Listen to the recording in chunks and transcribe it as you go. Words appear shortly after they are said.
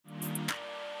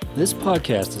This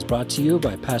podcast is brought to you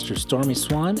by Pastor Stormy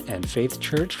Swan and Faith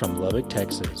Church from Lubbock,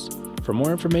 Texas. For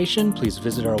more information, please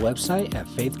visit our website at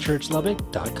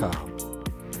faithchurchlubbock.com.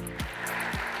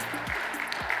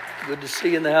 Good to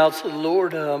see you in the house of the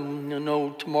Lord. I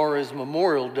know tomorrow is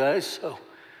Memorial Day, so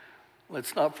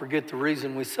let's not forget the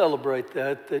reason we celebrate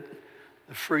that the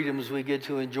freedoms we get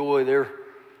to enjoy,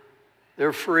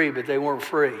 they're free, but they weren't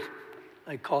free.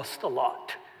 They cost a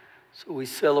lot. So we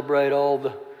celebrate all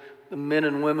the men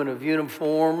and women of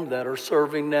uniform that are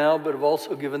serving now, but have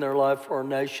also given their life for our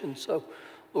nation. So,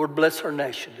 Lord, bless our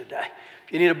nation today.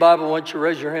 If you need a Bible, why don't you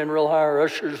raise your hand real high? Our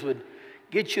ushers would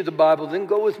get you the Bible. Then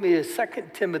go with me to 2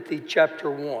 Timothy chapter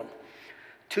 1.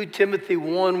 2 Timothy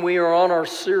 1, we are on our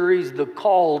series, The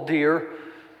Called here.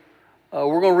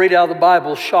 We're going to read out of the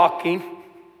Bible, shocking.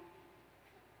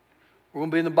 We're going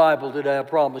to be in the Bible today, I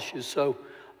promise you. So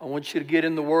I want you to get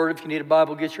in the Word. If you need a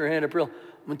Bible, get your hand up real.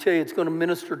 I'm going to tell you, it's going to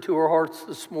minister to our hearts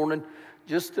this morning,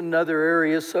 just another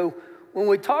area. So when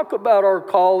we talk about our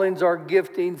callings, our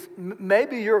giftings,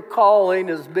 maybe your calling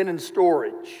has been in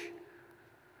storage.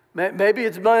 Maybe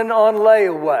it's been on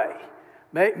layaway.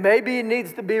 Maybe it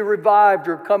needs to be revived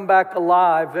or come back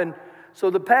alive. And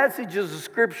so the passages of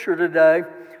Scripture today,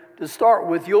 to start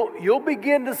with, you'll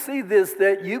begin to see this,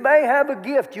 that you may have a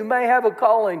gift, you may have a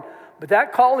calling, but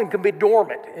that calling can be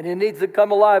dormant and it needs to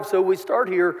come alive. So we start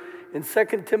here in 2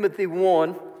 Timothy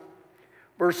 1,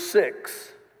 verse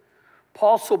 6.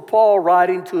 Apostle Paul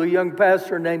writing to a young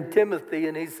pastor named Timothy,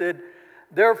 and he said,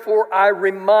 Therefore I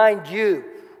remind you,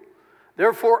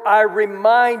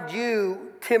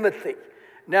 Timothy.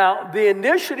 Now, the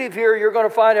initiative here, you're going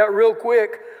to find out real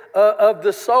quick, of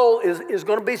the soul is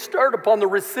going to be stirred upon the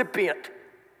recipient.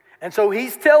 And so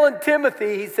he's telling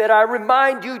Timothy, he said, I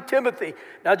remind you, Timothy.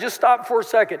 Now just stop for a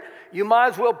second. You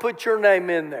might as well put your name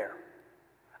in there.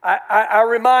 I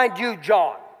remind you,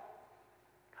 John.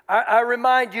 I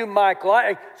remind you,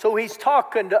 Michael. So he's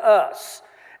talking to us.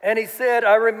 And he said,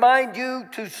 I remind you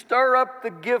to stir up the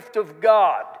gift of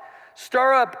God.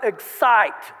 Stir up,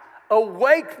 excite,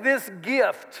 awake this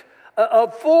gift,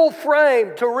 a full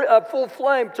flame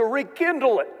to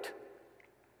rekindle it.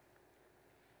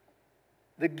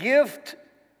 The gift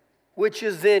which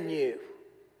is in you.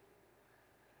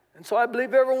 And so I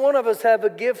believe every one of us have a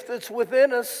gift that's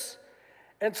within us.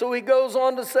 And so he goes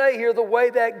on to say here, the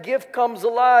way that gift comes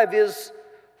alive is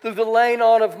through the laying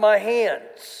on of my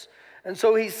hands. And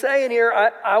so he's saying here,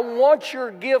 I want your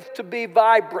gift to be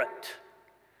vibrant.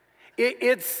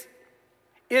 It's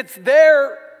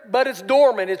there, but it's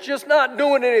dormant. It's just not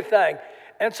doing anything.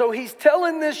 And so he's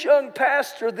telling this young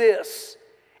pastor this.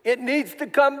 It needs to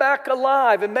come back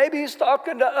alive. And maybe he's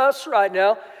talking to us right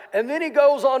now. And then he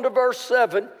goes on to verse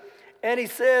 7, and he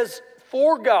says,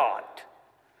 because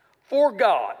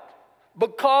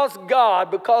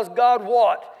God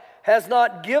what? Has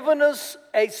not given us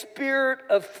a spirit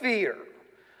of fear.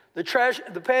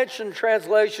 The Passion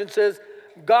Translation says,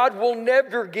 God will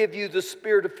never give you the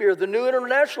spirit of fear. The New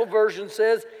International Version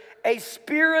says, a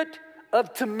spirit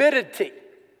of timidity.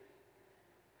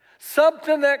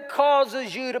 Something that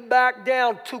causes you to back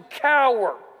down, to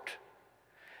cower.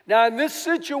 Now in this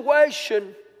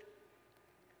situation,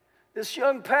 this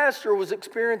young pastor was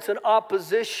experiencing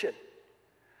opposition.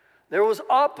 There was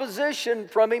opposition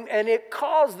from him, and it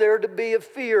caused there to be a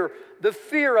fear, the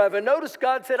fear of it. Notice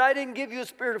God said, I didn't give you a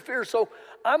spirit of fear. So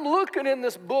I'm looking in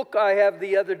this book I have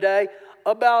the other day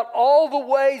about all the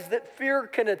ways that fear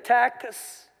can attack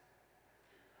us.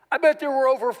 I bet there were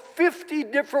over 50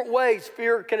 different ways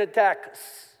fear can attack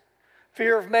us.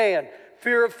 Fear of man,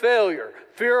 fear of failure,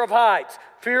 fear of heights,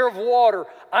 fear of water.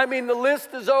 I mean, the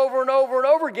list is over and over and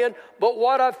over again. But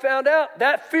what I found out,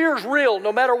 that fear's real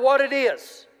no matter what it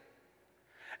is.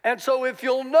 And so if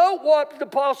you'll note what the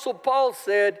Apostle Paul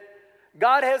said,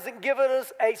 God hasn't given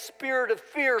us a spirit of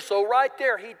fear. So right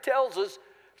there, he tells us,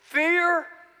 fear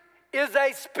is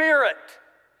a spirit.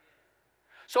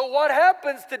 So what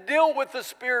happens to deal with the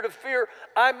spirit of fear?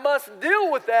 I must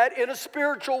deal with that in a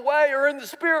spiritual way or in the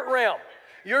spirit realm.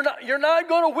 You're not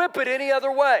going to whip it any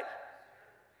other way.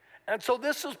 And so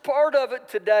this is part of it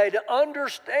today, to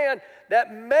understand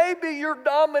that maybe you're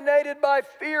dominated by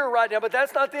fear right now, but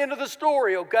that's not the end of the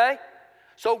story, okay?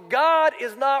 So God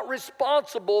is not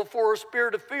responsible for a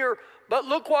spirit of fear, but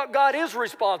look what God is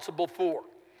responsible for.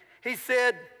 He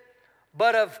said,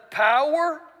 but of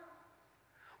power,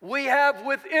 we have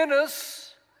within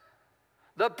us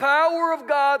the power of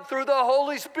God through the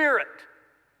Holy Spirit.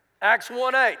 Acts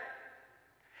 1:8.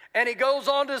 And he goes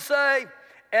on to say,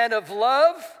 and of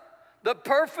love, the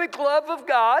perfect love of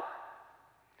God,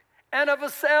 and of a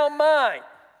sound mind.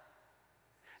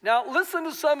 Now, listen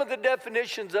to some of the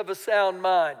definitions of a sound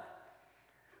mind.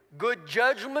 good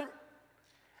judgment,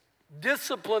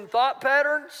 disciplined thought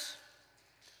patterns,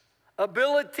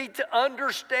 ability to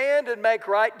understand and make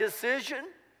right decision.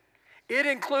 It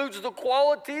includes the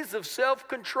qualities of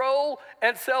self-control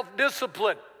and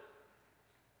self-discipline.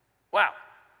 Wow.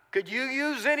 Could you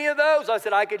use any of those? I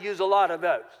said, I could use a lot of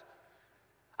those.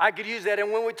 I could use that.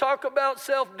 And when we talk about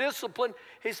self-discipline,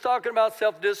 he's talking about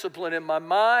self-discipline in my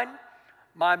mind,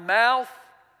 my mouth,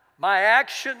 my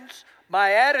actions,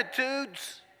 my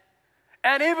attitudes,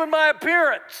 and even my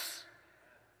appearance.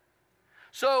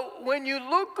 So when you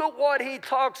look at what he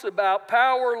talks about,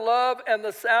 power, love, and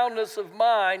the soundness of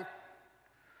mind,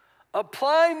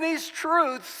 applying these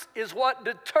truths is what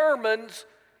determines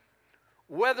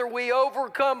whether we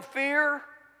overcome fear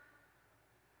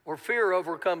or fear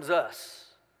overcomes us.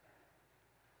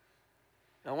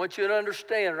 I want you to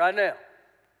understand right now,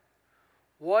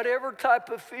 whatever type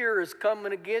of fear is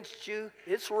coming against you,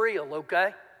 it's real,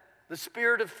 okay? The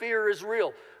spirit of fear is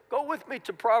real. Go with me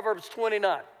to Proverbs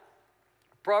 29.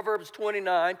 Proverbs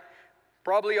 29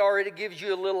 probably already gives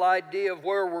you a little idea of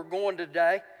where we're going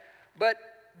today. But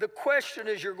the question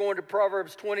as you're going to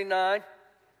Proverbs 29,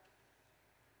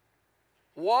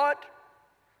 what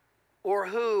or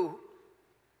who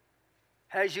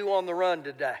has you on the run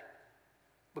today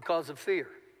because of fear?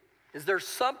 Is there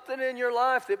something in your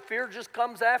life that fear just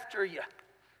comes after you?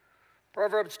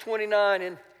 Proverbs 29,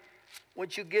 and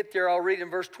once you get there, I'll read in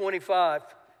verse 25.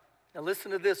 Now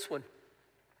listen to this one.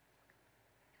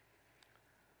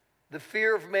 The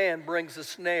fear of man brings a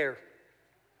snare.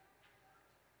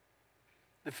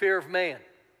 The fear of man.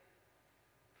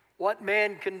 What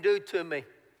man can do to me?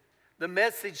 The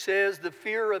Message says the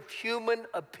fear of human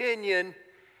opinion,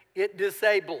 it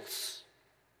disables.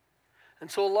 And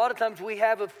so a lot of times we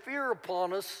have a fear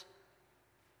upon us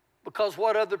because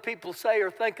what other people say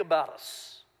or think about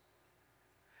us.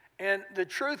 And the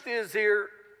truth is here,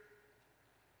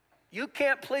 you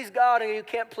can't please God and you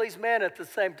can't please man at the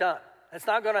same time. That's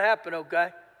not going to happen, okay?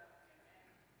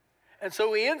 And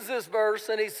so he ends this verse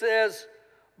and he says,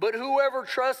 but whoever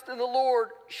trusts in the Lord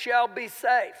shall be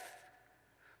safe.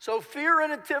 So fear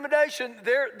and intimidation,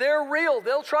 they're real.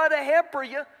 They'll try to hamper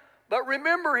you. But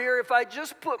remember here, if I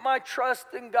just put my trust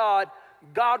in God,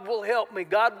 God will help me.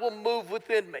 God will move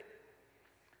within me.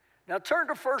 Now turn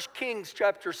to 1 Kings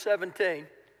chapter 17.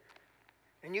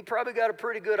 And you probably got a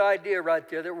pretty good idea right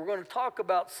there that we're going to talk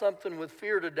about something with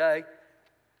fear today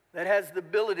that has the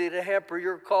ability to hamper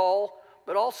your call,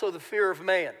 but also the fear of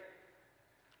man.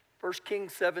 1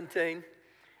 Kings 17.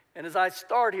 And as I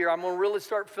start here, I'm going to really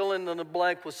start filling in the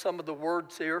blank with some of the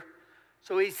words here.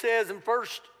 So he says in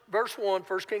verse 1,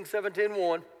 1 Kings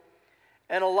 17:1,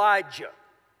 and Elijah.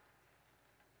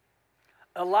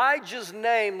 Elijah's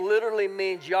name literally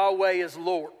means Yahweh is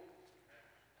Lord.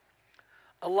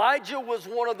 Elijah was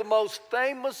one of the most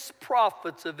famous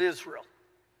prophets of Israel.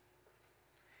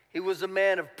 He was a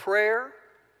man of prayer.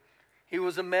 He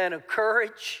was a man of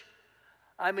courage.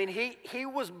 I mean, he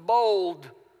was bold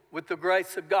with the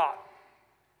grace of God.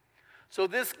 So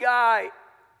this guy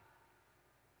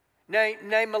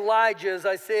named Elijah, as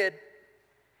I said,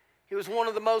 he was one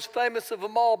of the most famous of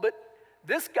them all, but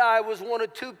this guy was one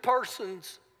of two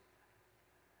persons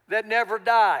that never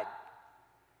died.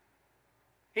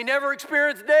 He never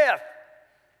experienced death.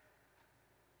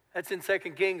 That's in 2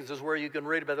 Kings is where you can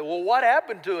read about it. Well, what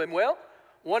happened to him? Well,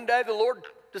 one day the Lord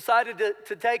decided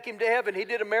to take him to heaven. He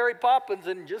did a Mary Poppins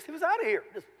and he was out of here.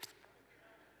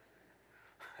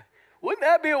 Wouldn't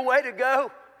that be a way to go?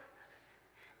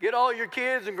 Get all your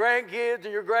kids and grandkids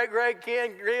and your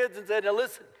great-great-grandkids and say, now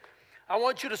listen, I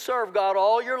want you to serve God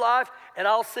all your life and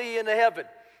I'll see you in heaven.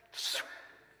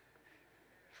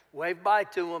 Wave bye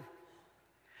to him.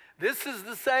 This is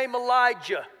the same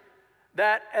Elijah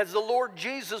that as the Lord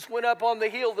Jesus went up on the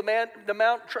hill, the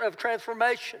Mount of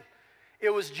Transformation,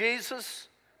 it was Jesus,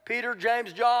 Peter,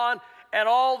 James, John, and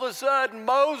all of a sudden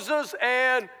Moses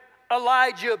and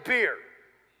Elijah appeared.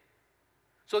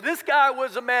 So this guy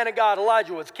was a man of God,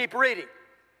 Elijah was. Keep reading.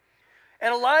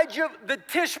 And Elijah the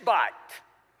Tishbite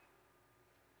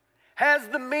has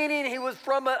the meaning he was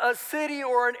from a city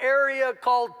or an area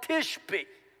called Tishbe.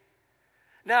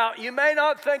 Now, you may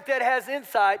not think that has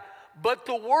insight, but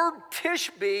the word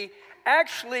Tishbe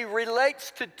actually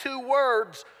relates to two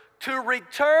words, to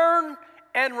return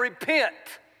and repent.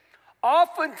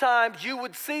 Oftentimes, you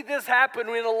would see this happen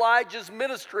in Elijah's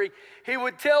ministry. He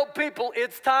would tell people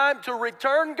it's time to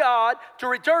return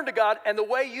to God, and the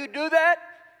way you do that,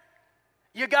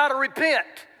 you got to repent.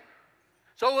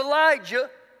 So Elijah,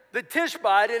 the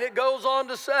Tishbite, and it goes on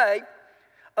to say,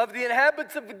 of the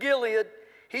inhabitants of Gilead,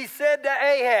 he said to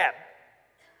Ahab,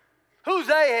 who's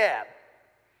Ahab?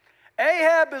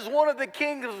 Ahab is one of the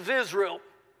kings of Israel.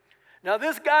 Now,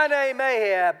 this guy named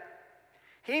Ahab,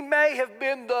 he may have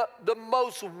been the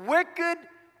most wicked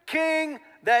king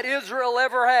that Israel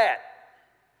ever had.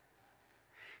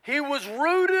 He was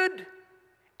rooted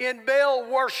in Baal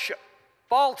worship,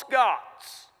 false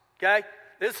gods, okay?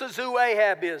 This is who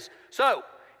Ahab is. So,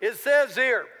 it says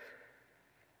here,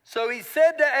 so he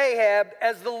said to Ahab,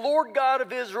 as the Lord God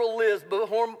of Israel lives,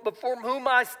 before whom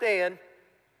I stand,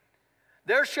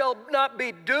 there shall not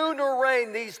be dew nor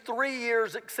rain these 3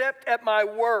 years except at my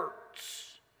words.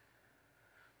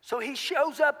 So he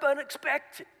shows up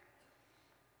unexpected.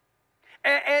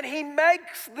 And he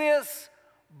makes this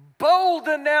bold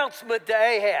announcement to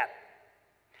Ahab.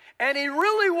 And he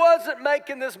really wasn't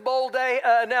making this bold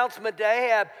announcement to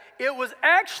Ahab. It was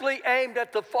actually aimed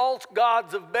at the false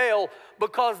gods of Baal,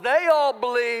 because they all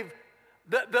believed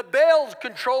that the Baals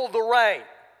controlled the rain.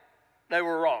 They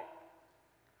were wrong.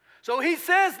 So he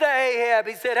says to Ahab,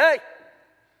 he said, hey,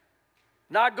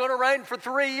 not going to rain for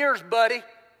 3 years, buddy.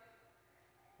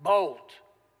 Bold.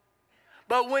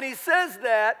 But when he says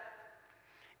that,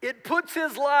 it puts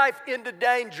his life into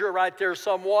danger right there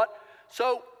somewhat.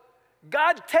 So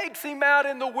God takes him out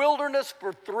in the wilderness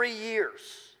for 3 years.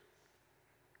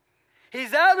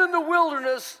 He's out in the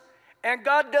wilderness, and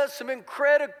God does some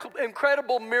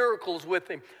incredible miracles with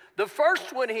him. The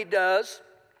first one he does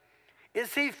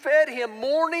is he fed him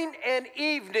morning and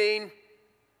evening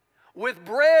with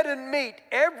bread and meat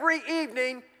every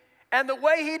evening, and the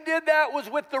way he did that was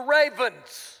with the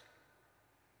ravens.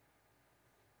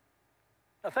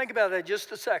 Now think about that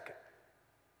just a second.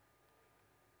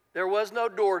 There was no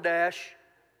DoorDash.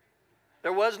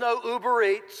 There was no Uber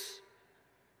Eats.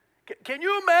 Can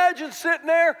you imagine sitting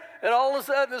there and all of a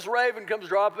sudden this raven comes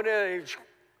dropping in and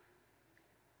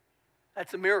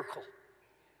that's a miracle.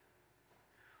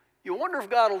 You wonder if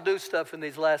God will do stuff in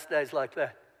these last days like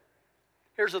that.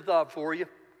 Here's a thought for you.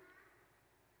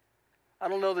 I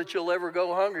don't know that you'll ever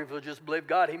go hungry if you'll just believe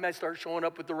God. He may start showing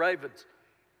up with the ravens.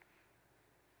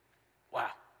 Wow,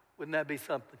 wouldn't that be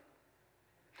something?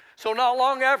 So not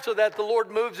long after that, the Lord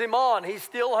moves him on. He's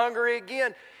still hungry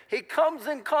again. He comes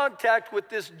in contact with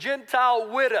this Gentile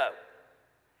widow.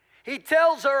 He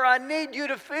tells her, I need you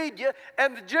to feed you.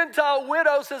 And the Gentile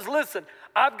widow says, listen,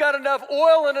 I've got enough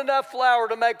oil and enough flour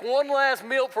to make one last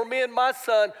meal for me and my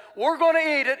son. We're going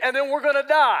to eat it, and then we're going to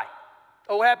die.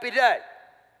 Oh, happy day.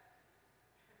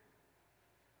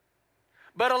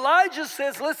 But Elijah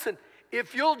says, listen,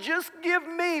 if you'll just give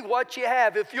me what you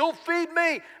have, if you'll feed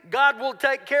me, God will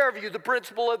take care of you. The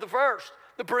principle of the first,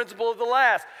 the principle of the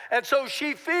last. And so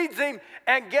she feeds him,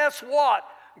 and guess what?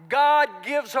 God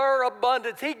gives her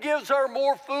abundance. He gives her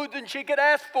more food than she could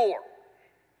ask for.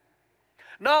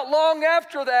 Not long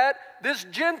after that, this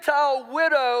Gentile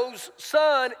widow's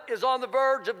son is on the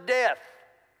verge of death.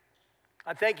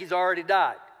 I think he's already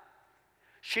died.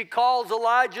 She calls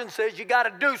Elijah and says, you got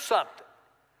to do something.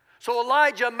 So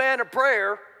Elijah, a man of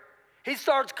prayer, he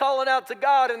starts calling out to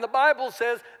God, and the Bible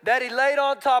says that he laid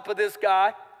on top of this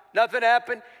guy. Nothing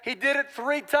happened. He did it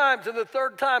 3 times, and the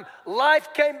 3rd time,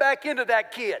 life came back into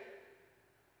that kid.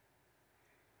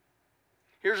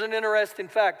 Here's an interesting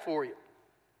fact for you.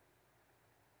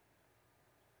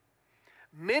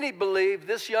 Many believe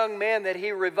this young man that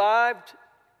he revived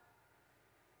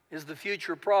is the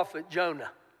future prophet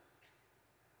Jonah.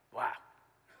 Wow.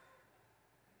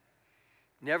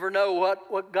 Never know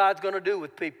what God's going to do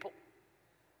with people.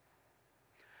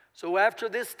 So after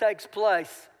this takes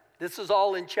place, this is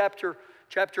all in chapter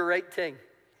 18.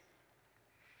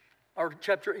 Or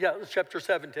chapter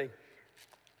 17.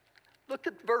 Look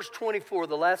at verse 24,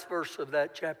 the last verse of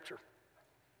that chapter.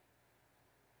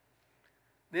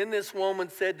 Then this woman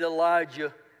said to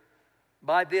Elijah,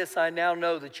 by this I now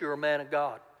know that you're a man of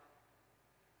God.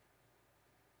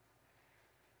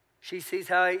 She sees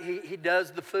how he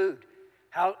does the food,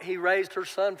 how he raised her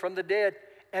son from the dead.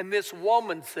 And this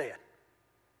woman said,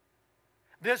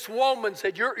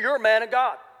 you're a man of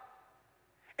God.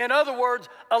 In other words,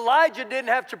 Elijah didn't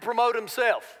have to promote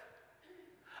himself.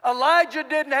 Elijah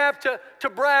didn't have to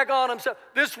brag on himself.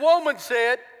 This woman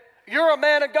said, you're a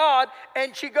man of God.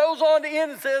 And she goes on to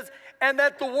end and says, and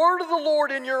that the word of the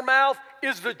Lord in your mouth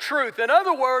is the truth. In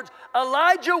other words,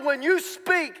 Elijah, when you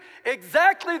speak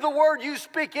exactly the word you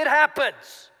speak, it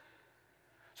happens.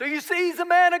 So you see, he's a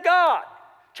man of God.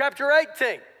 Chapter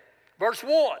 18, verse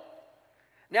 1.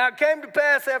 Now it came to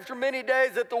pass after many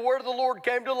days that the word of the Lord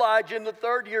came to Elijah in the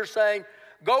 3rd year, saying,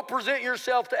 go present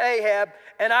yourself to Ahab,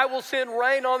 and I will send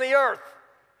rain on the earth.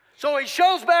 So he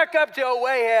shows back up to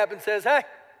Ahab and says, hey,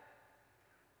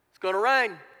 it's going to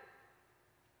rain.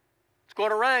 It's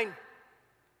going to rain.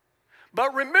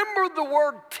 But remember the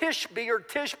word Tishbe or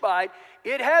Tishbite,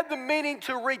 it had the meaning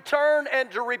to return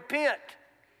and to repent.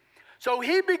 So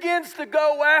he begins to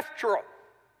go after them.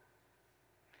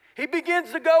 He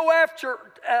begins to go after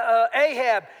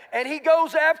Ahab, and he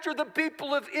goes after the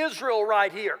people of Israel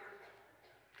right here.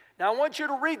 Now I want you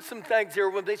to read some things here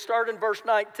when they start in verse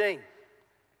 19.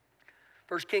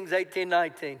 1 Kings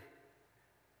 18:19.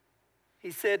 He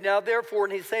said, now therefore,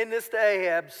 and he's saying this to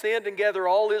Ahab, send and gather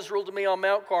all Israel to me on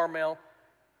Mount Carmel.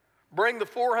 Bring the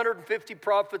 450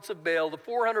 prophets of Baal, the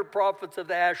 400 prophets of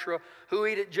the Asherah who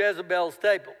eat at Jezebel's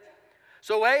table.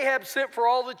 So Ahab sent for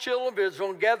all the children of Israel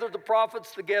and gathered the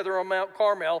prophets together on Mount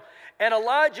Carmel. And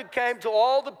Elijah came to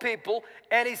all the people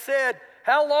and he said,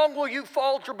 how long will you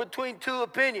falter between two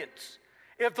opinions?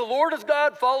 If the Lord is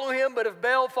God, follow him, but if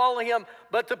Baal, follow him.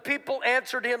 But the people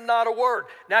answered him not a word.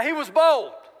 Now he was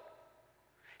bold.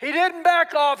 He didn't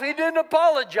back off. He didn't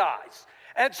apologize.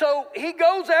 And so he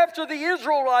goes after the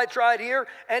Israelites right here,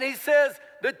 and he says,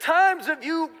 the times of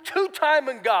you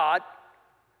two-timing God,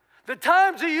 the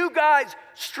times of you guys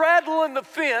straddling the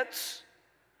fence,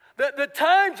 the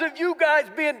times of you guys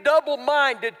being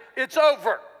double-minded, it's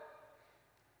over.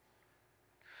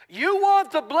 You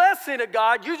want the blessing of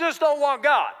God, you just don't want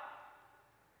God.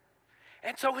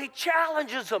 And so he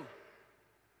challenges them.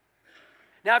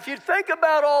 Now, if you think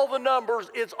about all the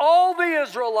numbers, it's all the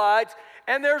Israelites,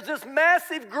 and there's this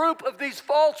massive group of these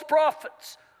false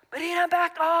prophets. But he didn't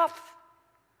back off.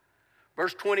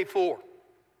 Verse 24.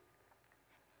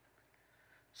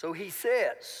 So he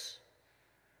says,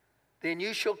 then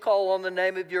you shall call on the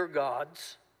name of your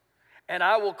gods, and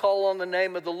I will call on the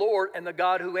name of the Lord, and the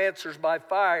God who answers by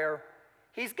fire,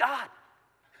 he's God.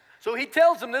 So he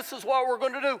tells them this is what we're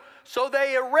going to do. So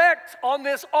they erect on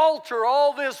this altar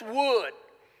all this wood.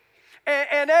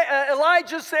 And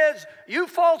Elijah says, you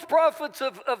false prophets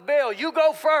of Baal, you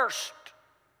go first.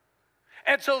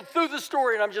 And so through the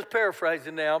story, and I'm just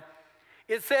paraphrasing now,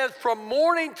 it says from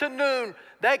morning to noon,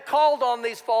 they called on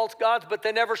these false gods, but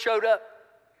they never showed up.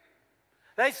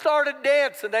 They started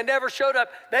dancing, they never showed up.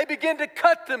 They began to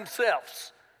cut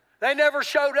themselves. They never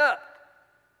showed up.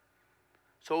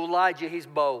 So Elijah, he's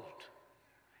bold.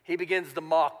 He begins to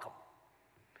mock them.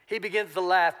 He begins to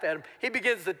laugh at him. He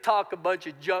begins to talk a bunch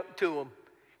of junk to him.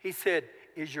 He said,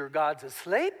 is your gods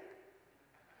asleep?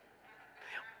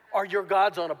 Are your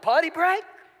gods on a potty break?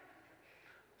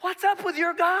 What's up with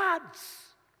your gods?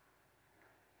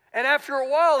 And after a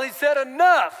while, he said,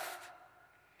 enough.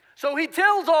 So he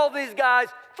tells all these guys,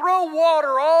 throw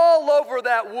water all over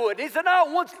that wood. He said,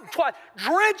 not once, twice.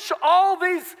 Drench all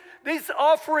these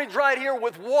offerings right here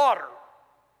with water.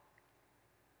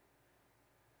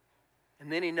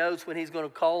 And then he knows when he's going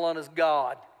to call on his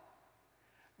God.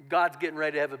 God's getting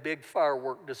ready to have a big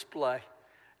firework display.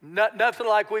 Nothing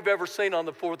like we've ever seen on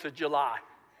the 4th of July.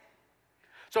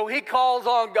 So he calls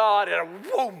on God and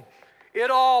boom,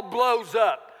 it all blows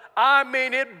up. I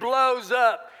mean, it blows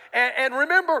up. And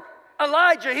remember,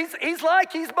 Elijah, he's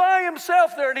like he's by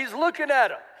himself there and he's looking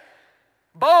at him.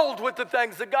 Bold with the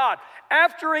things of God.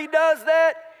 After he does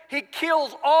that, he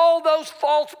kills all those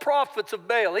false prophets of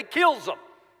Baal. He kills them.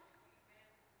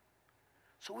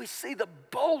 So we see the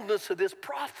boldness of this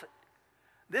prophet,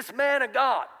 this man of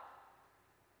God.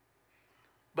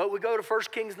 But we go to 1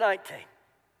 Kings 19.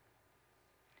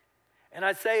 And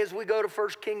I say as we go to 1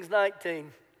 Kings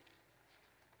 19,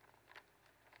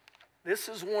 this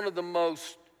is one of the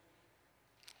most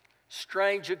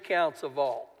strange accounts of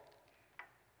all.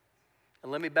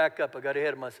 And let me back up. I got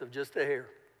ahead of myself just a hair.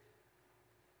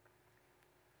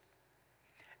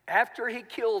 After he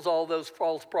kills all those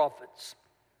false prophets,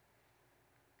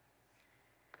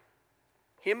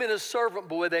 him and his servant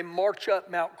boy, they march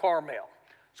up Mount Carmel.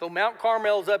 So Mount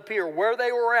Carmel's up here. Where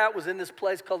they were at was in this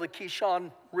place called the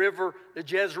Kishon River, the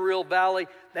Jezreel Valley.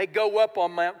 They go up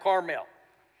on Mount Carmel.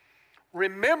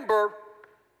 Remember,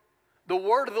 the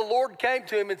word of the Lord came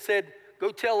to him and said,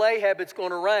 go tell Ahab it's going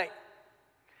to rain.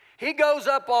 He goes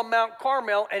up on Mount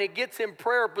Carmel and he gets in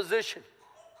prayer position.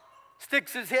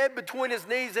 Sticks his head between his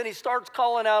knees and he starts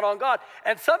calling out on God.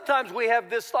 And sometimes we have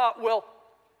this thought, well,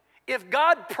 if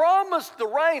God promised the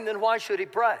rain, then why should he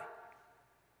pray?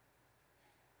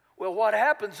 Well, what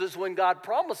happens is when God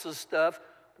promises stuff,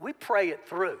 we pray it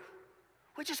through.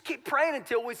 We just keep praying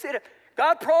until we see it.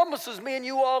 God promises me and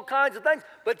you all kinds of things,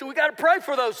 but we got to pray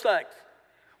for those things.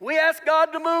 We ask God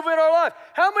to move in our life.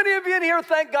 How many of you in here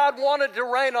think God wanted to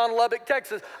rain on Lubbock,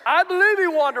 Texas? I believe he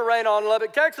wanted to rain on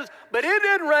Lubbock, Texas, but it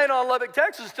didn't rain on Lubbock,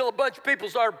 Texas until a bunch of people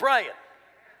started praying.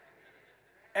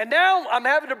 And now I'm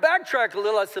having to backtrack a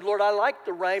little. I said, Lord, I like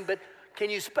the rain, but can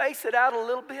you space it out a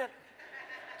little bit?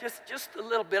 Just a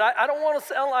little bit. I don't want to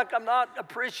sound like I'm not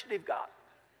appreciative, God.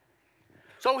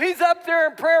 So he's up there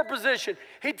in prayer position.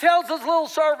 He tells his little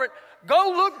servant,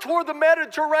 go look toward the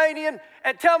Mediterranean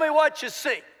and tell me what you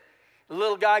see. The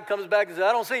little guy comes back and says,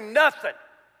 I don't see nothing.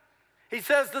 He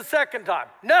says the second time,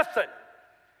 nothing.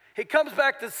 He comes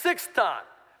back the sixth time,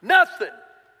 nothing.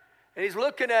 And he's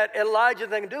looking at Elijah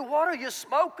thinking, dude, what are you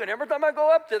smoking? Every time I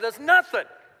go up there, there's nothing.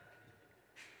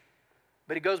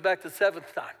 But he goes back the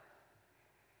seventh time.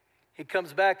 He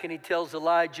comes back and he tells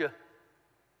Elijah,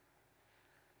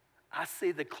 I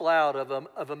see the cloud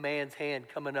of a man's hand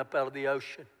coming up out of the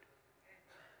ocean.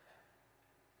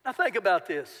 Now think about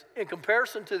this. In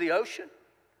comparison to the ocean,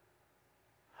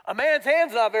 a man's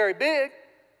hand's not very big.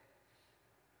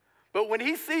 But when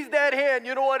he sees that hand,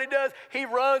 you know what he does? He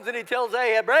runs and he tells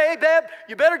Ahab, hey, Ahab,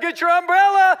 you better get your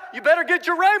umbrella. You better get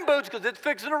your rain boots because it's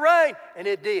fixing to rain. And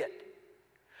it did.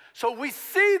 So we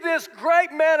see this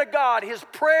great man of God, his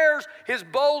prayers, his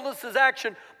boldness, his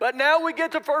action. But now we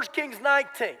get to 1 Kings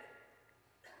 19.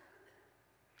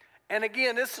 And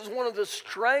again, this is one of the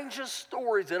strangest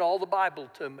stories in all the Bible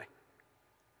to me.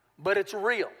 But it's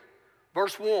real.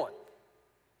 Verse 1.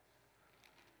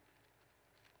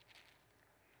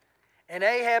 And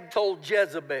Ahab told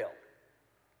Jezebel.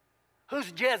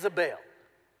 Who's Jezebel?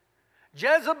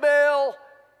 Jezebel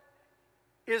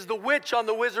is the witch on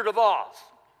The Wizard of Oz.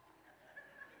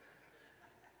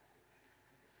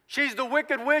 She's the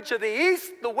wicked witch of the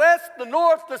east, the west, the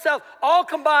north, the south, all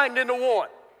combined into one.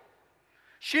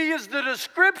 She is the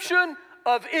description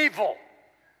of evil.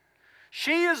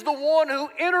 She is the one who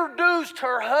introduced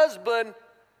her husband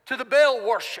to the Baal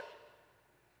worship.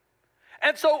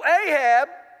 And so Ahab,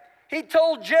 he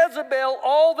told Jezebel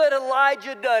all that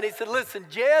Elijah done. He said, listen,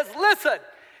 Jez, listen.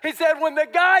 He said, when the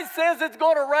guy says it's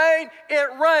going to rain, it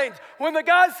rains. When the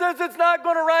guy says it's not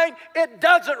going to rain, it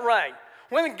doesn't rain.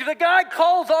 When the guy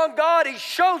calls on God, he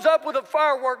shows up with a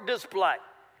firework display.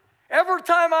 Every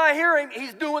time I hear him,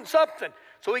 he's doing something.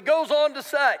 So he goes on to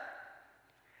say,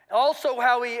 also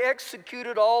how he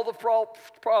executed all the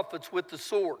prophets with the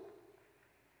sword.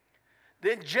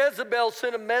 Then Jezebel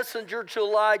sent a messenger to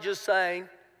Elijah saying,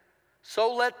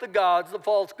 so let the gods, the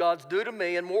false gods, do to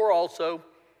me and more also,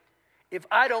 if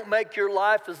I don't make your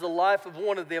life as the life of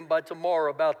one of them by tomorrow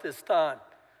about this time.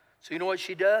 So you know what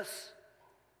she does?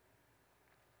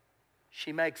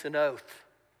 She makes an oath.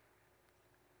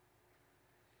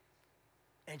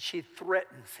 And she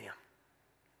threatens him.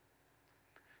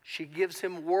 She gives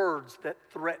him words that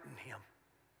threaten him.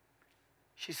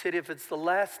 She said, if it's the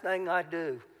last thing I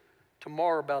do,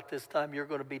 tomorrow about this time, you're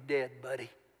going to be dead, buddy.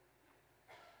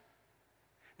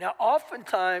 Now,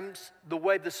 oftentimes, the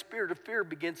way the spirit of fear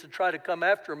begins to try to come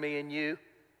after me and you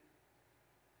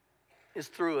is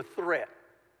through a threat.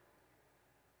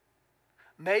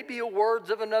 Maybe a words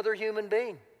of another human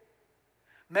being.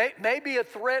 Maybe a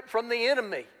threat from the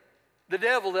enemy, the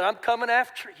devil, that I'm coming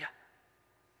after you.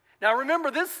 Now remember,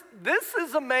 this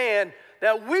is a man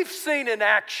that we've seen in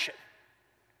action.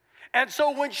 And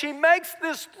so when she makes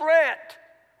this threat,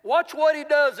 watch what he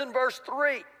does in verse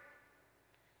 3.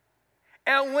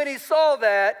 And when he saw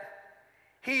that,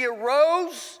 he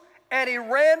arose and he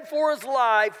ran for his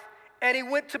life and he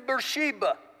went to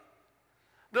Beersheba.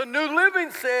 The New Living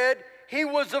said he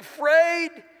was afraid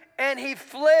and he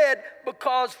fled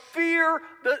because fear,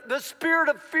 the spirit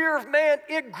of fear of man,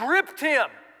 it gripped him.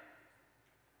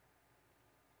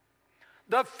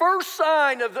 The first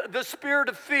sign of the spirit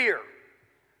of fear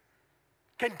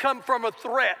can come from a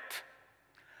threat.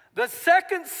 The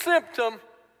second symptom,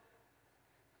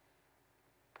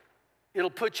 it'll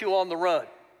put you on the run.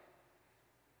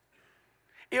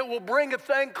 It will bring a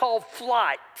thing called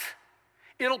flight.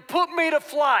 It'll put me to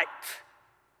flight.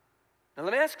 Now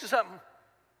let me ask you something.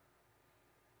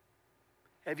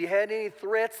 Have you had any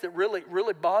threats that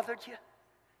really bothered you,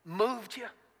 moved you?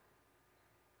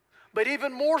 But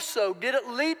even more so, did it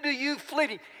lead to you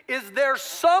fleeting? Is there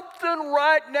something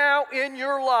right now in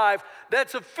your life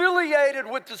that's affiliated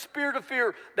with the spirit of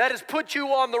fear that has put you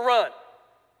on the run?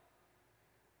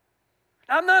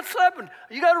 I'm not slapping.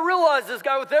 You got to realize this,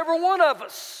 guy, with every one of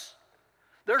us,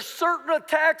 there's certain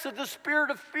attacks of the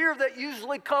spirit of fear that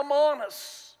usually come on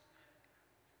us.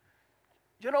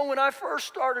 You know, when I first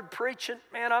started preaching,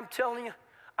 man, I'm telling you,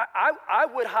 I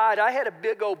would hide. I had a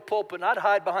big old pulpit, and I'd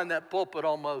hide behind that pulpit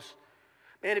almost.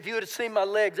 Man, if you would have seen my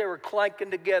legs, they were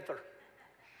clanking together.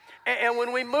 And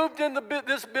when we moved into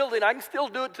this building, I can still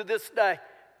do it to this day.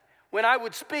 When I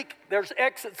would speak, there's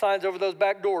exit signs over those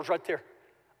back doors right there.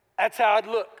 That's how I'd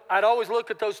look. I'd always look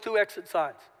at those two exit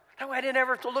signs. That way I didn't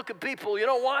ever have to look at people. You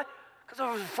know why? Because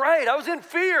I was afraid. I was in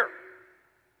fear.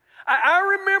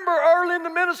 I remember early in the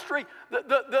ministry,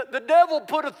 the devil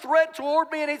put a threat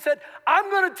toward me, and he said, I'm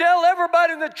going to tell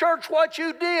everybody in the church what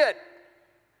you did.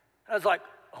 I was like,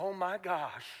 oh my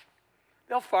gosh,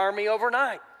 they'll fire me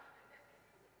overnight.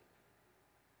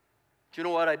 Do you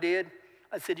know what I did?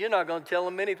 I said, you're not going to tell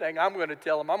them anything. I'm going to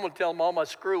tell them. I'm going to tell them all my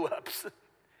screw-ups.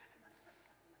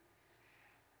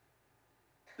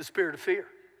 The spirit of fear.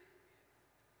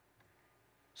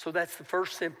 So that's the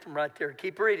first symptom right there.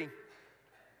 Keep reading.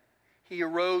 He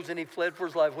arose and he fled for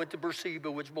his life, went to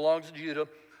Beersheba, which belongs to Judah,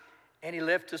 and he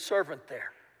left his servant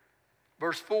there.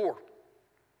 Verse 4.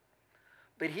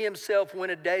 But he himself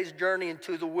went a day's journey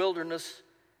into the wilderness,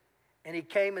 and he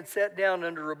came and sat down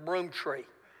under a broom tree.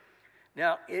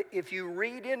 Now, if you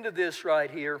read into this right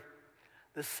here,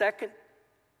 the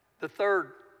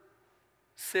third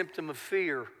symptom of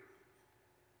fear,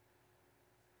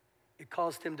 it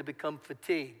caused him to become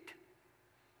fatigued.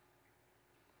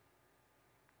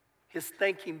 His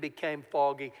thinking became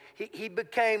foggy. He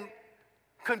became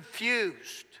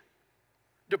confused.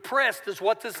 Depressed is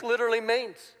what this literally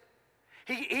means.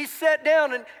 He sat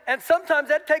down, and sometimes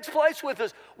that takes place with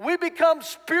us. We become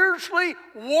spiritually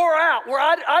wore out, where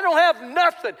I don't have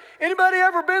nothing. Anybody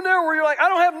ever been there where you're like, I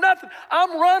don't have nothing.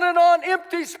 I'm running on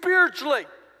empty spiritually.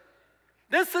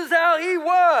 This is how he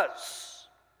was.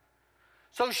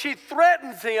 So she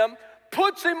threatens him,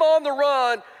 puts him on the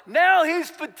run. Now he's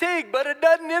fatigued, but it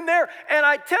doesn't end there. And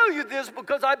I tell you this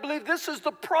because I believe this is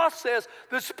the process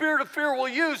the spirit of fear will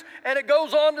use. And it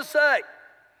goes on to say,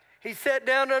 he sat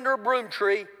down under a broom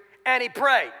tree and he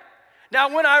prayed.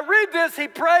 Now when I read this, he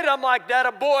prayed, I'm like, that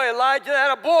a boy, Elijah,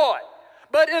 that a boy.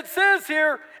 But it says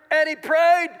here, and he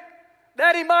prayed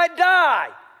that he might die.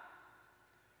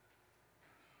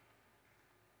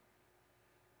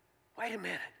 Wait a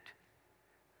minute.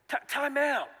 Time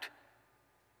out.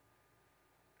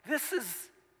 This is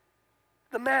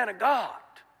the man of God.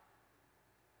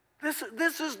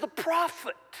 This is the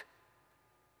prophet.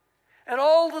 And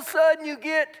all of a sudden you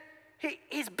get,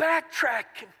 he's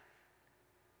backtracking.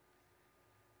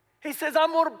 He says,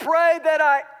 I'm going to pray that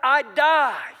I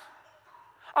die.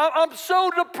 I'm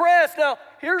so depressed. Now,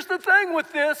 here's the thing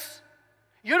with this.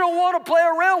 You don't want to play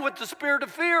around with the spirit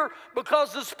of fear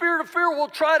because the spirit of fear will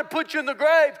try to put you in the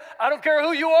grave. I don't care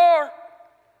who you are.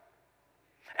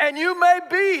 And you may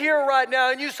be here right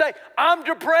now and you say, I'm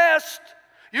depressed.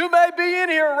 You may be in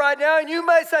here right now and you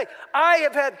may say, I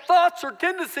have had thoughts or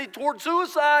tendency toward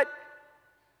suicide.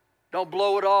 Don't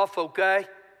blow it off, okay?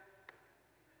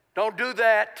 Don't do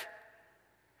that.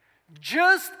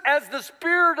 Just as the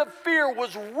spirit of fear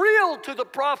was real to the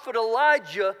prophet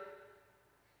Elijah,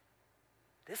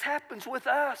 this happens with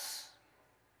us.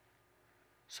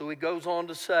 So he goes on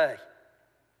to say,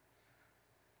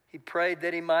 he prayed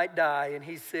that he might die, and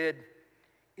he said,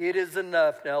 it is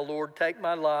enough now, Lord, take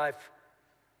my life,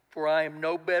 for I am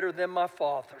no better than my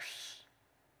fathers.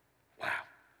 Wow.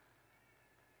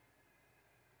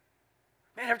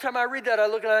 Man, every time I read that, I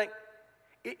look and I think,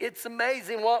 it's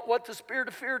amazing what the spirit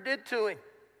of fear did to him.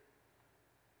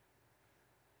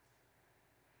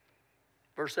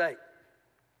 Verse 8.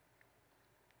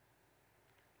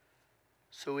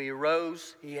 So he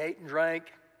arose, he ate and drank,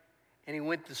 and he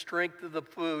went the strength of the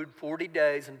food 40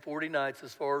 days and 40 nights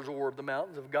as far as Horeb, the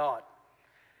mountains of God.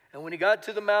 And when he got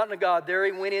to the mountain of God, there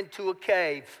he went into a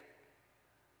cave.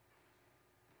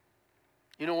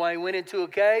 You know why he went into a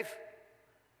cave?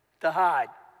 To hide.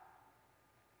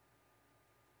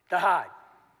 To hide.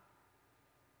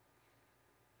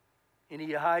 Any of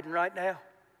you hiding right now?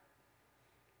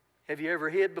 Have you ever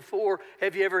hid before?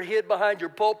 Have you ever hid behind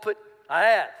your pulpit? I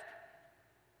have.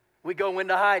 We go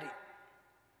into hiding,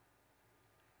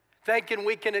 thinking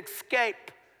we can escape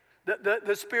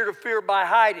the spirit of fear by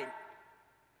hiding.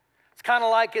 It's kind of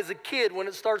like as a kid when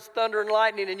it starts thunder and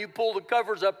lightning and you pull the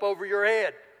covers up over your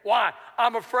head. Why?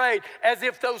 I'm afraid, as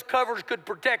if those covers could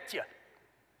protect you.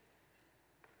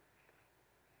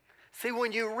 See,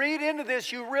 when you read into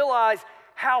this, you realize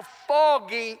how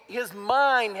foggy his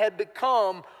mind had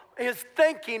become, his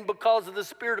thinking, because of the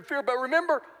spirit of fear. But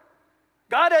remember,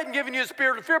 God hasn't given you a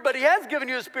spirit of fear, but he has given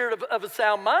you a spirit of a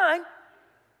sound mind.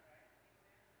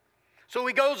 So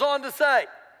he goes on to say,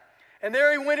 and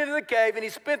there he went into the cave, and he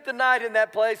spent the night in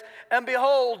that place. And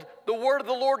behold, the word of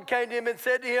the Lord came to him and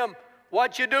said to him,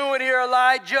 what you doing here,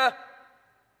 Elijah?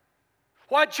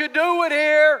 What you doing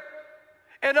here?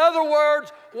 In other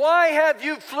words, why have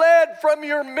you fled from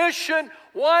your mission?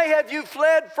 Why have you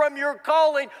fled from your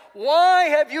calling? Why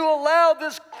have you allowed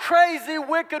this crazy,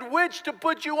 wicked witch to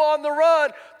put you on the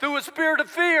run through a spirit of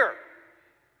fear?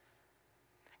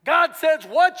 God says,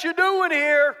 what you doing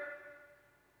here?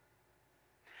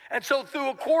 And so through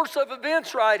a course of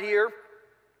events right here,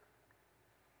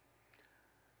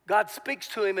 God speaks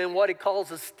to him in what he calls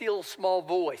a still small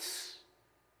voice.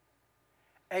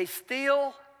 A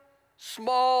still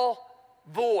small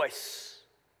voice.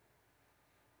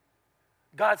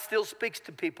 God still speaks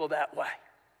to people that way.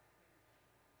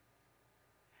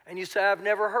 And you say, I've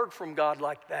never heard from God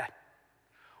like that.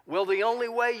 Well, the only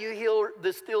way you hear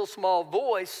the still small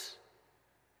voice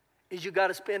is you got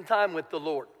to spend time with the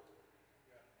Lord.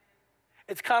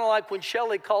 It's kind of like when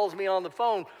Shelley calls me on the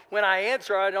phone. When I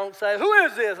answer, I don't say, who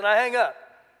is this? And I hang up.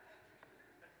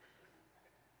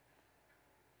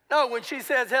 No, when she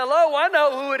says hello, I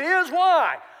know who it is.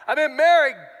 Why? I've been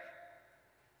married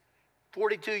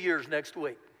 42 years next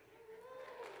week.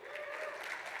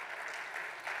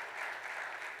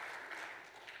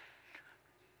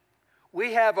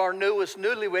 We have our newest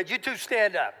newlyweds. You two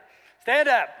stand up. Stand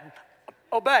up.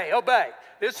 Obey, obey.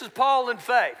 This is Paul and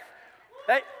Faith.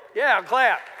 Hey, yeah,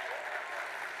 clap.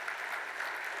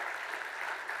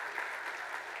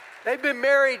 They've been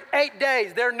married 8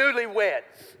 days. They're newlyweds.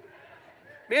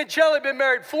 Me and Shelley have been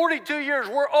married 42 years.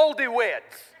 We're oldie-weds.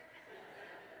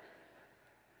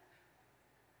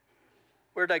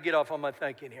 Where did I get off on my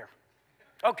thinking here?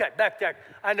 Okay, back there.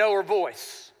 I know her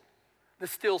voice. The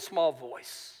still small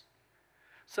voice.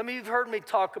 Some of you have heard me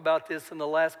talk about this in the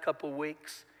last couple of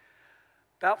weeks.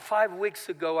 About 5 weeks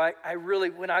ago, I really,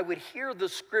 when I would hear the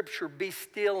scripture, be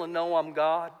still and know I'm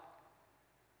God.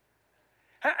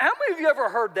 How many of you ever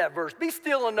heard that verse? Be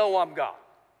still and know I'm God.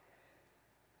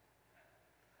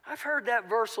 I've heard that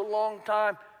verse a long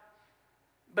time,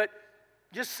 but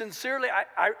just sincerely,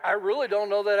 I really don't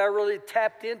know that I really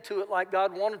tapped into it like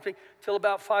God wanted me until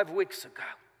about 5 weeks ago.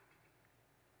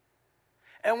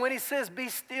 And when he says, be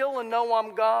still and know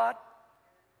I'm God,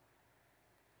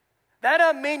 that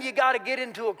doesn't mean you got to get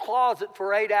into a closet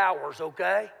for 8 hours,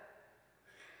 okay?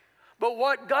 But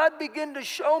what God began to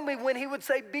show me when he would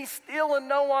say, be still and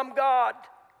know I'm God,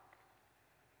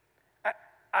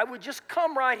 I would just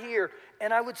come right here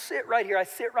and I would sit right here. I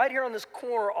sit right here on this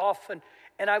corner often,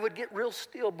 and I would get real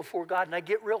still before God, and I'd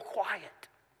get real quiet.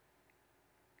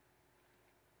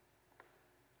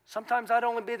 Sometimes I'd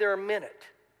only be there a minute.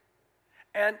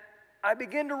 And I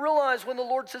begin to realize when the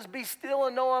Lord says, be still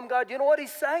and know I'm God, you know what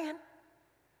he's saying?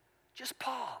 Just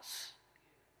pause.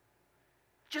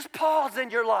 Just pause in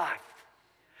your life.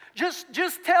 Just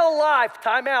tell life,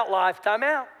 time out, time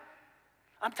out.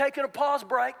 I'm taking a pause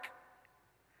break.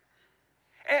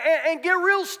 And get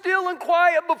real still and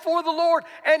quiet before the Lord.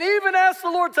 And even ask the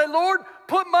Lord, say, Lord,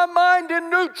 put my mind in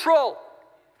neutral.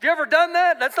 Have you ever done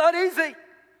that? That's not easy.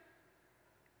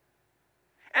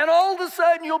 And all of a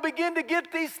sudden, you'll begin to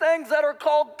get these things that are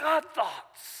called God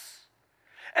thoughts.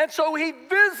 And so he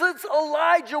visits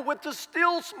Elijah with the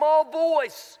still small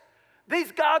voice,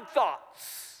 these God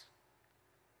thoughts.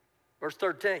 Verse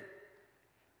 13.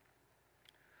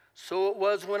 So it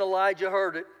was when Elijah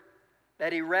heard it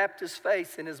that he wrapped his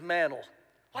face in his mantle.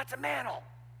 What's a mantle?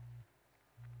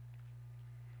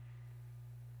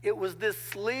 It was this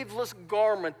sleeveless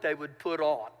garment they would put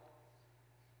on.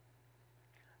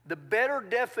 The better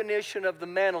definition of the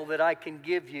mantle that I can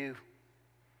give you,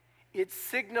 it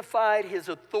signified his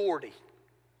authority.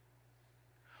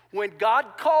 When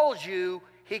God calls you,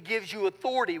 he gives you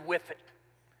authority with it.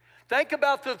 Think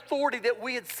about the authority that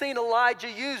we had seen Elijah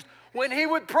use. When he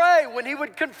would pray, when he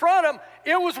would confront him,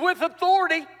 it was with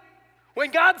authority.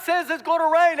 When God says it's going to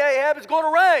rain, Ahab, it's going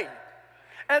to rain.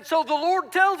 And so the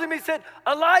Lord tells him, he said,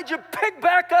 Elijah, pick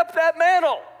back up that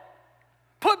mantle.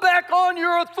 Put back on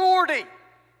your authority.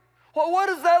 Well, what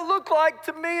does that look like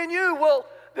to me and you? Well,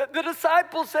 the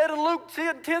disciples said in Luke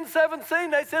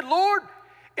 10:17, they said, Lord,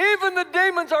 even the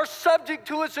demons are subject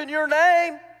to us in your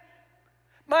name.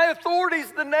 My authority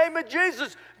is the name of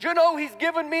Jesus. Do you know he's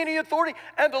given me any authority?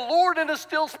 And the Lord in a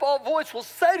still small voice will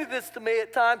say this to me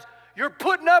at times, you're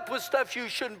putting up with stuff you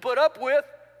shouldn't put up with.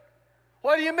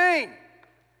 What do you mean?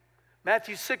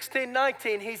 Matthew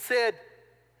 16:19, he said,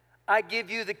 I give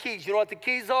you the keys. You know what the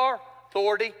keys are?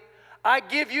 Authority. I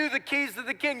give you the keys to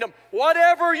the kingdom.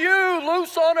 Whatever you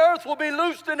loose on earth will be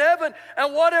loosed in heaven,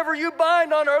 and whatever you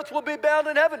bind on earth will be bound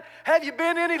in heaven. Have you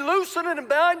been any loosening and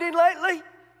binding lately?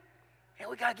 And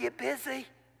we got to get busy.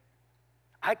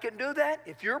 I can do that.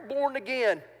 If you're born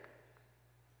again,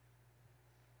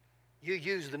 you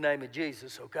use the name of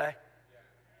Jesus, okay?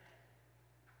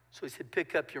 So he said,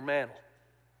 pick up your mantle.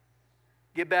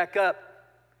 Get back up.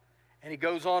 And he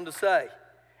goes on to say,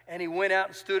 and he went out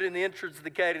and stood in the entrance of the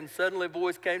gate, and suddenly a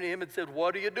voice came to him and said,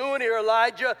 what are you doing here,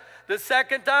 Elijah? The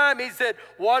second time he said,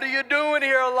 what are you doing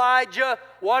here, Elijah?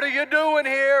 What are you doing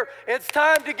here? It's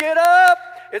time to get up.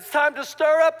 It's time to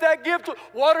stir up that gift.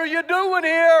 What are you doing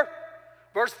here?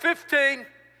 Verse 15,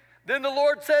 then the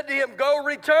Lord said to him, go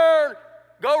return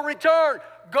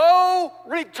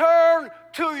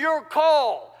to your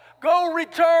call. Go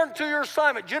return to your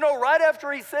assignment. You know, right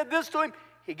after he said this to him,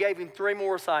 he gave him 3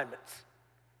 more assignments.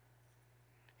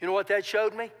 You know what that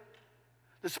showed me?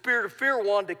 The spirit of fear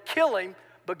wanted to kill him,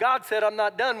 but God said, I'm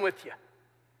not done with you.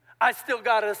 I still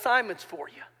got assignments for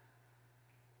you.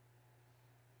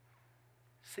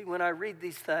 See, when I read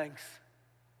these things,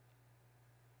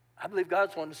 I believe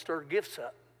God's wanting to stir gifts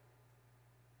up.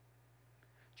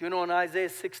 Do you know in Isaiah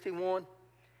 61,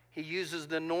 he uses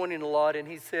the anointing a lot, and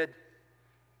he said,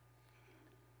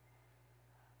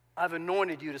 I've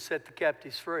anointed you to set the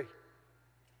captives free.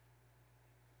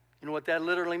 You know what that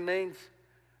literally means?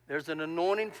 There's an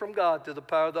anointing from God through the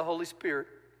power of the Holy Spirit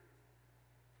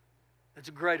that's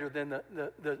greater than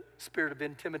the spirit of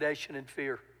intimidation and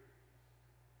fear.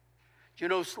 Do you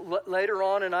know later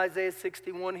on in Isaiah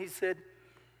 61, he said,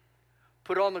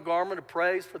 put on the garment of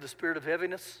praise for the spirit of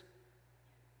heaviness.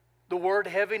 The word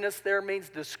heaviness there means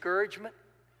discouragement.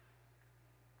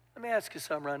 Let me ask you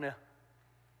something right now.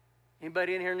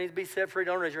 Anybody in here needs to be set free?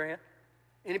 Don't raise your hand.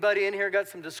 Anybody in here got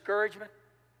some discouragement?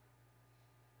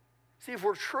 See, if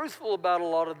we're truthful about a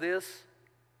lot of this,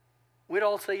 we'd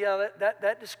all say, yeah,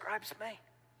 that describes me.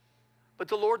 But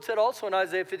the Lord said also in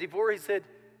Isaiah 54, he said,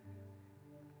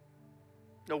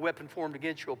 no weapon formed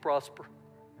against you will prosper.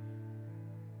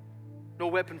 No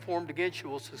weapon formed against you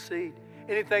will succeed.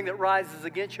 Anything that rises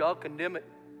against you, I'll condemn it.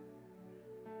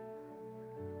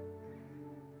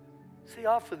 See,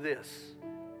 off of this,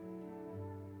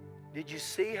 did you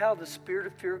see how the spirit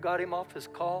of fear got him off his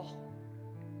call?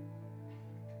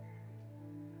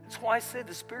 That's why I said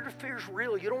the spirit of fear is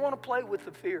real. You don't want to play with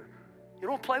the fear. You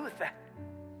don't play with that.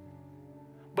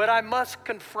 But I must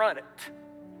confront it.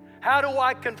 How do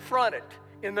I confront it?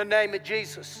 In the name of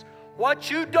Jesus.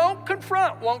 What you don't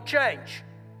confront won't change.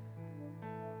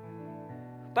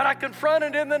 But I confront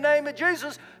it in the name of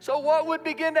Jesus. So what would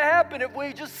begin to happen if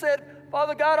we just said,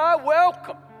 Father God, I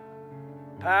welcome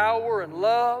power and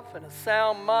love and a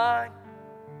sound mind.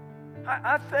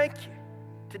 I thank you.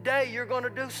 Today you're going to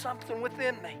do something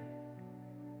within me.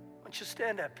 Why don't you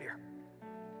stand up here?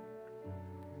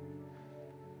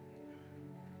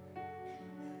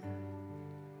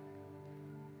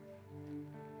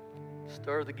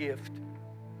 Stir the gift.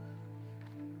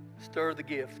 Stir the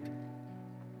gift.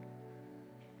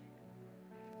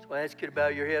 So I ask you to bow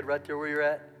your head right there where you're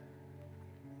at.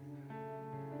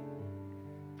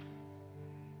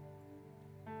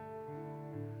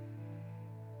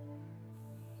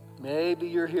 Maybe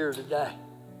you're here today.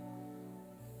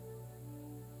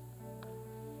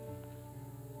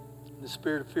 The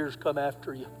spirit of fear has come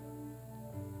after you.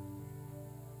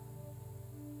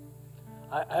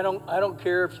 I don't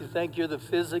care if you think you're the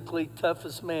physically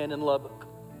toughest man in Lubbock.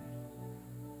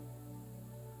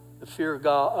 The fear of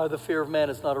God, the fear of man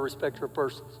is not a respecter of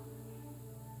persons.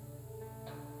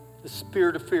 The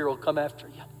spirit of fear will come after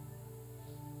you.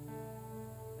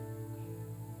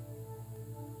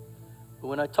 But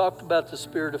when I talked about the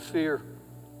spirit of fear,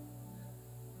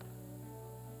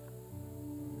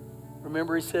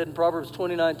 remember he said in Proverbs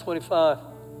 29:25,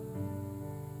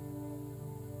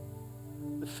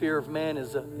 the fear of man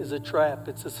is a trap,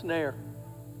 it's a snare.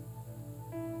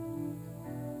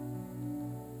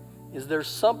 Is there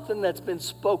something that's been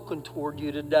spoken toward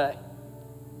you today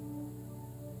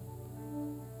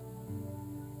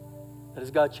that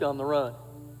has got you on the run?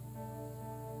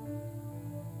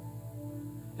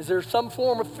 Is there some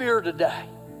form of fear today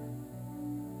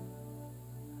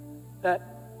that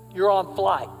you're on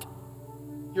flight,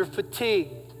 you're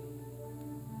fatigued,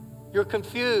 you're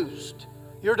confused,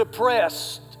 you're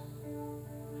depressed?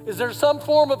 Is there some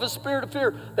form of a spirit of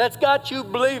fear that's got you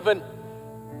believing,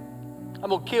 I'm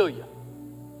going to kill you?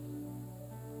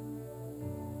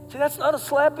 See, that's not a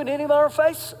slap in any of our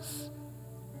faces.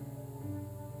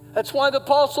 That's why the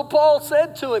Apostle Paul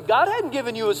said to him, God hadn't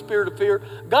given you a spirit of fear.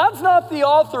 God's not the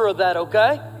author of that,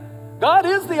 okay? God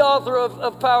is the author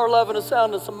of power, love, and a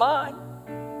soundness of mind.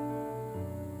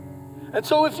 And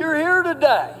so if you're here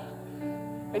today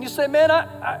and you say, man,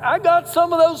 I got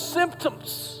some of those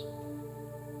symptoms,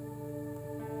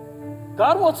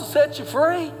 God wants to set you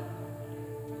free.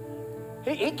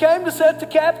 He came to set the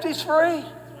captives free.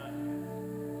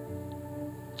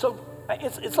 So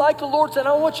it's like the Lord said, I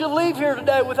don't want you to leave here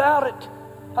today without it.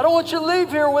 I don't want you to leave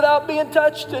here without being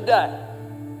touched today.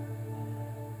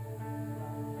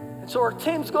 And so our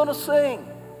team's going to sing.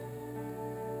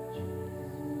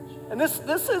 And this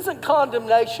isn't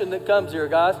condemnation that comes here,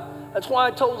 guys. That's why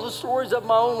I told the stories of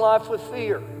my own life with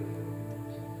fear.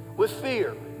 With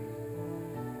fear.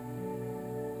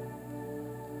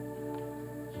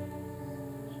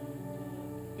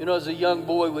 You know, as a young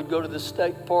boy, we'd go to the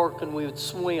state park and we would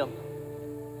swim.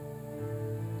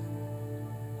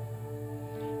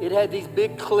 It it had these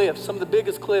big cliffs, some of the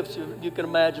biggest cliffs you can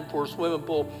imagine for a swimming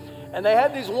pool. And they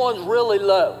had these ones really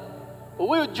low. Well,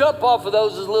 we would jump off of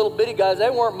those as little bitty guys. They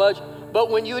weren't much.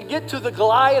 But when you would get to the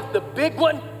Goliath, the big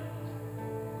one,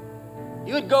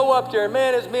 you would go up there. And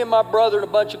man, it's me and my brother and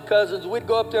a bunch of cousins. We'd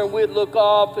go up there and we'd look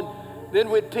off. And then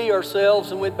we'd pee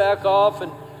ourselves and we'd back off.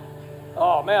 And,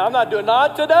 oh, man, I'm not doing,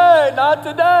 not today, not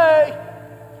today.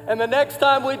 And the next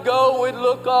time we'd go, we'd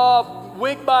look off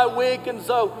week by week. And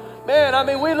so, man, I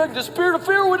mean, we looked, the spirit of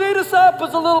fear would eat us up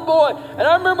as a little boy. And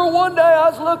I remember one day I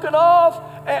was looking off,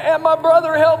 and my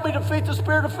brother helped me defeat the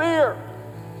spirit of fear.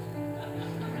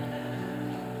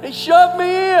 He shoved me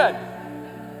in.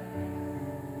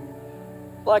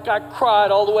 Like I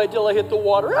cried all the way till I hit the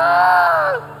water.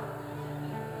 Ah!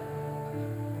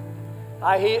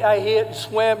 I hit and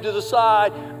swam to the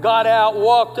side, got out,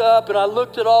 walked up, and I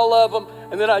looked at all of them,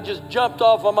 and then I just jumped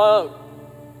off on my own.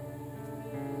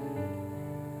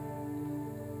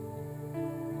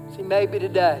 See, maybe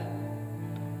today,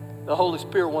 the Holy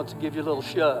Spirit wants to give you a little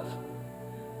shove.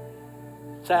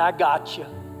 Say, I got you.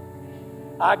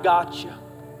 I got you.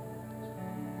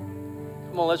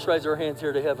 Come on, let's raise our hands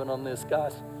here to heaven on this,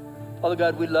 guys. Father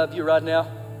God, we love you right now.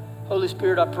 Holy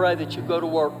Spirit, I pray that you go to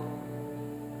work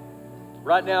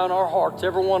right now in our hearts,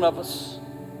 every one of us.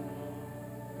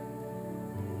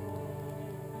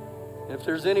 And if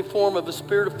there's any form of a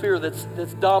spirit of fear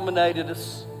that's dominated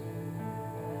us,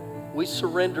 we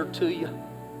surrender to you.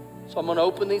 So I'm going to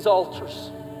open these altars.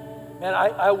 Man,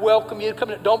 I welcome you to come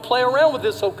in. Don't play around with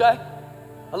this, okay?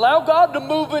 Allow God to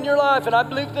move in your life. And I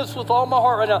believe this with all my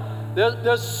heart right now.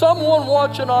 There's someone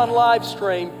watching on live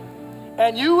stream,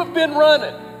 and you have been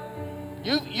running.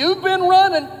 You've been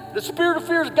running. The spirit of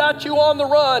fear's got you on the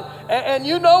run. And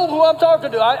you know who I'm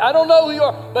talking to. I don't know who you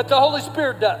are, but the Holy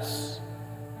Spirit does.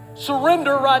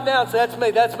 Surrender right now and say, that's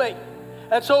me, that's me.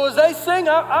 And so as they sing,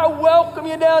 I welcome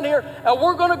you down here, and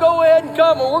we're going to go ahead and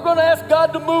come, and we're going to ask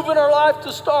God to move in our life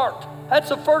to start. That's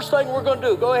the first thing we're going to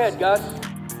do. Go ahead, guys.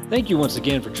 Thank you once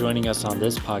again for joining us on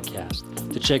this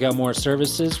podcast. To check out more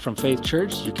services from Faith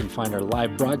Church, you can find our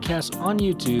live broadcast on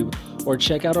YouTube or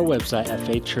check out our website at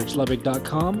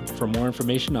faithchurchlubbock.com for more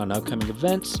information on upcoming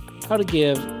events, how to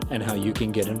give, and how you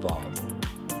can get involved.